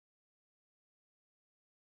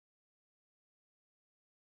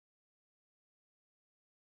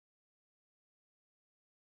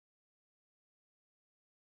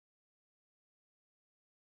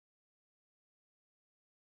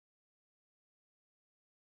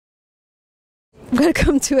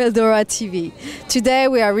Welcome to EldoraTV. Today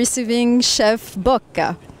we are receiving Chef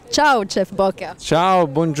BOCA. Ciao, Chef BOCA. Ciao,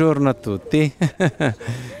 buongiorno a tutti.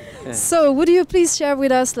 So, would you please share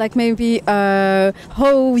with us, like maybe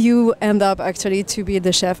how you end up actually to be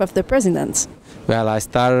the chef of the president? Well, I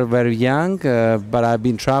started very young, but I've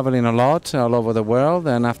been traveling a lot all over the world.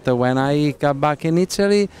 And after when I got back in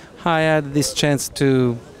Italy, I had this chance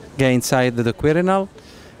to get inside the Quirinal.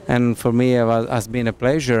 And for me, it has been a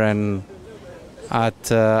pleasure. And I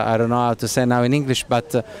don't know how to say now in English,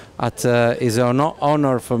 but it's an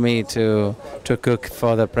honor for me to cook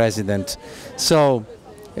for the president. So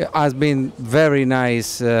it has been very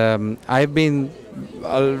nice. I've been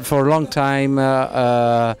for a long time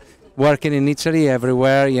working in Italy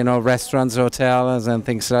everywhere, you know, restaurants, hotels and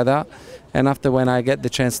things like that. And after when I get the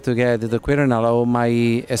chance to get the Quirinal, all my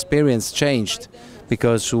experience changed,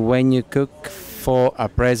 because when you cook for a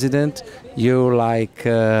president, you like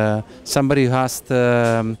somebody who has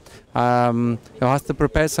to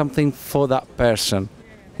prepare something for that person.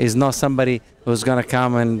 It's not somebody who's gonna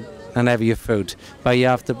come and have your food, but you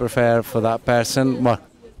have to prepare for that person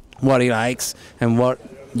what he likes and what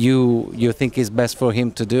you think is best for him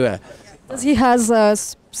to do it. Does he has a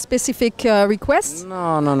specific request?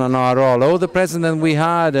 No, at all. All the president we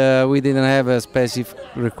had, we didn't have a specific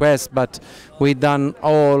request, but we done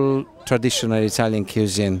all traditional Italian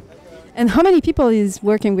cuisine. And how many people is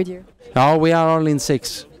working with you? Oh, we are only in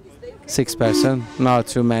six persons, not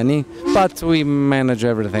too many, but we manage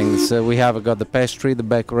everything. So we have got the pastry, the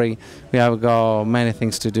bakery, we have got many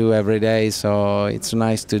things to do every day, so it's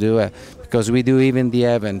nice to do it, because we do even the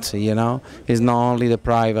event, you know. It's not only the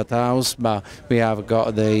private house, but we have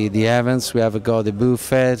got the events, we have got the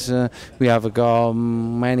buffet, we have got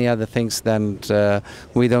many other things that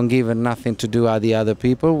we don't give nothing to do at the other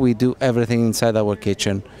people. We do everything inside our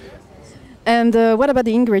kitchen. And what about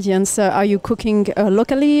the ingredients? Are you cooking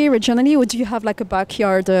locally, regionally, or do you have like a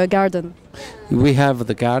backyard garden? We have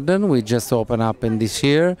the garden. We just opened up in this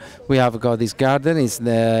year. We have got this garden. Is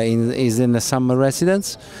in the summer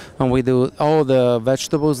residence, and we do all the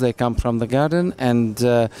vegetables. They come from the garden, and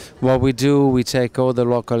what we do, we take all the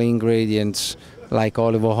local ingredients like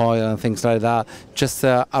olive oil and things like that, just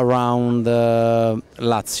around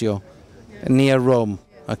Lazio, near Rome.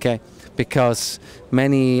 Okay. Because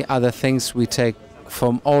many other things we take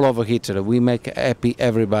from all over Italy. We make happy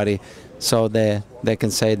everybody, so they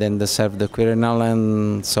can say then they serve the Quirinal,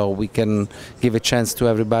 and so we can give a chance to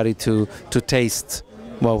everybody to taste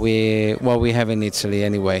what we have in Italy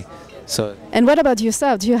anyway. So. And what about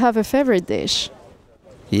yourself? Do you have a favorite dish?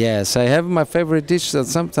 Yes, I have my favorite dish that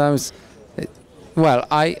sometimes. Well,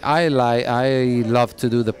 I love to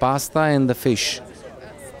do the pasta and the fish.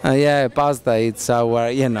 Yeah, pasta. It's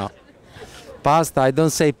our, you know. Pasta, I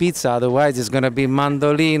don't say pizza, otherwise it's going to be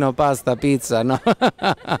mandolino, pasta, pizza. No,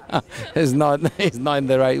 it's not in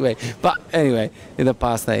the right way. But anyway, the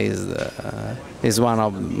pasta is one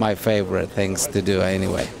of my favorite things to do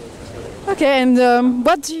anyway. Okay, and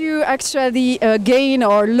what do you actually gain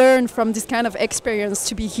or learn from this kind of experience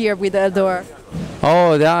to be here with Eldora?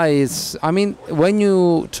 Oh, that is, I mean, when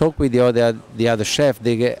you talk with the other chef,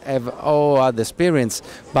 they have all other experience,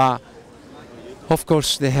 but of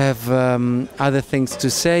course, they have other things to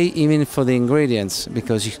say, even for the ingredients,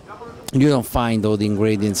 because you don't find all the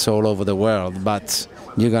ingredients all over the world, but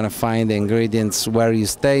you're going to find the ingredients where you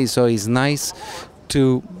stay, so it's nice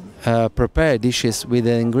to prepare dishes with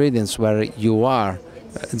the ingredients where you are,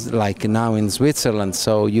 like now in Switzerland,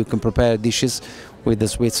 so you can prepare dishes with the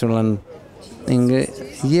Switzerland.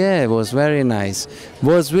 Yeah, it was very nice. It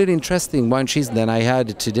was really interesting. One cheese that I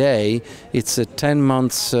had today, it's 10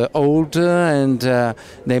 months old, and the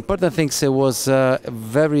important thing is it was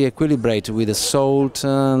very equilibrated with the salt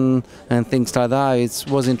and things like that. It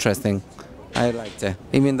was interesting. I liked it.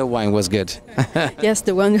 Even the wine was good. Yes,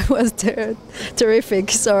 the wine was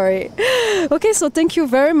terrific. Sorry. Okay, so thank you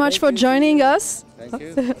very much for joining us. Thank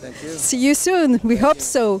you. Thank you. See you soon. We hope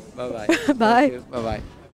so. Bye-bye. Bye. Bye-bye.